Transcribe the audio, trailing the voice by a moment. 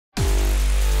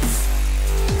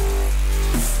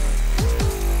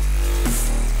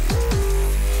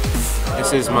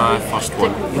This is my first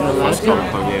one, first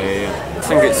comic book, yeah. I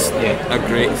think it's a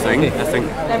great thing. I think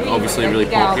obviously really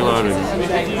popular, and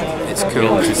it's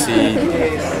cool to see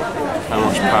how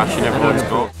much passion everyone's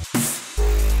got.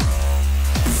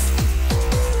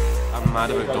 I'm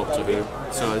mad about Doctor Who,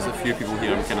 so there's a few people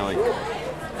here I'm kind of like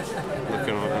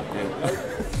looking at it. Yeah.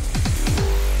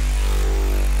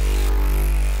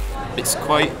 It's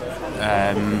quite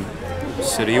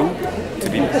surreal to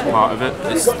be part of it.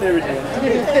 It's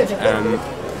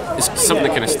something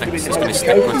that kind of sticks. It's going to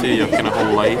stick with you your kind of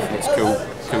whole life, and it's cool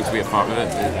to be a part of it.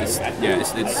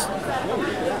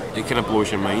 It kind of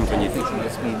blows your mind when you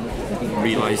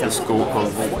realise the scope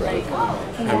of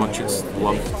how much it's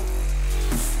loved.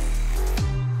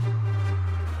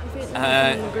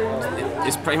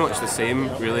 It's pretty much the same,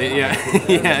 really. Yeah,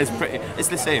 yeah. It's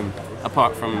the same,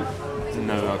 apart from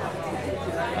now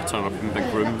I turn up in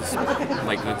big rooms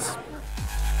like this.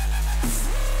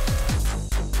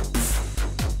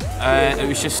 It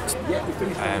was just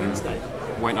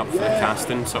went up for the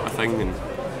casting sort of thing, and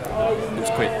it was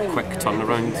quite a quick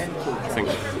turnaround. I think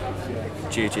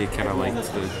JJ kind of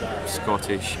liked the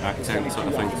Scottish accent sort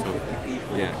of thing, so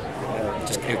yeah,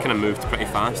 it kind of moved pretty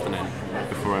fast, and then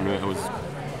before I knew it, I was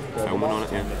filming on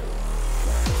it. Yeah.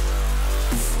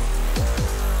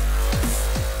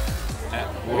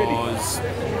 Was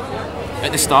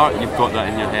at the start you've got that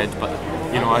in your head, but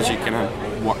you know, as you kind of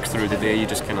work through the day, you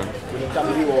just kind of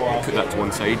put that to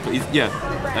one side. But he's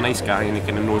a nice guy, and he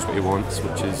kind of knows what he wants,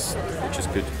 which is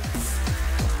good.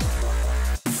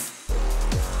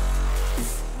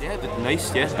 Yeah,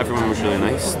 nice. Yeah, everyone was really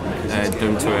nice,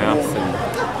 down to earth and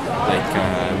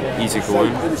like easy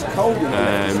going.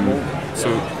 So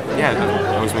yeah,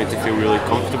 I was made to feel really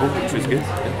comfortable, which was good.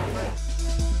 Yeah.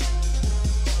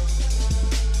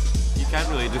 Can't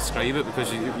really describe it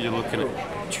because you're looking at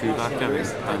Chewbacca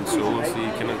and Solo, so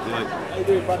you kind of like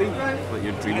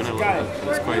you're dreaming a little bit.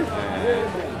 It's quite,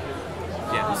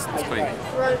 it's quite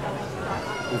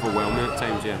overwhelming at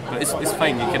times, yeah. But it's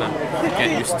fine. You kind of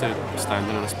get used to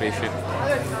standing on a spaceship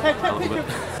a little bit.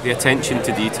 The attention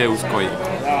to detail is quite,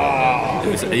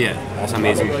 it's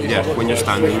amazing. Yeah, when you're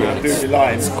standing there,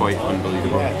 it's quite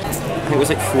unbelievable. I think it was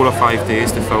like 4 or 5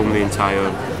 days to film the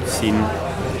entire scene.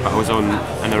 But I was on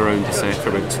and around the set for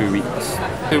about 2 weeks.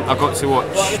 I got to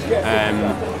watch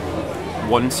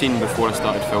one scene before I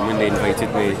started filming. They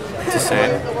invited me to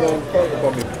set,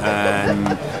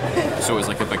 so it was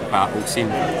like a big battle scene.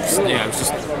 Yeah, it was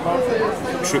just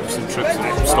troops and troops of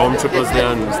stormtroopers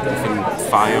there and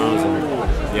fires, and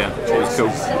yeah, it was cool.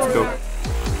 It was cool.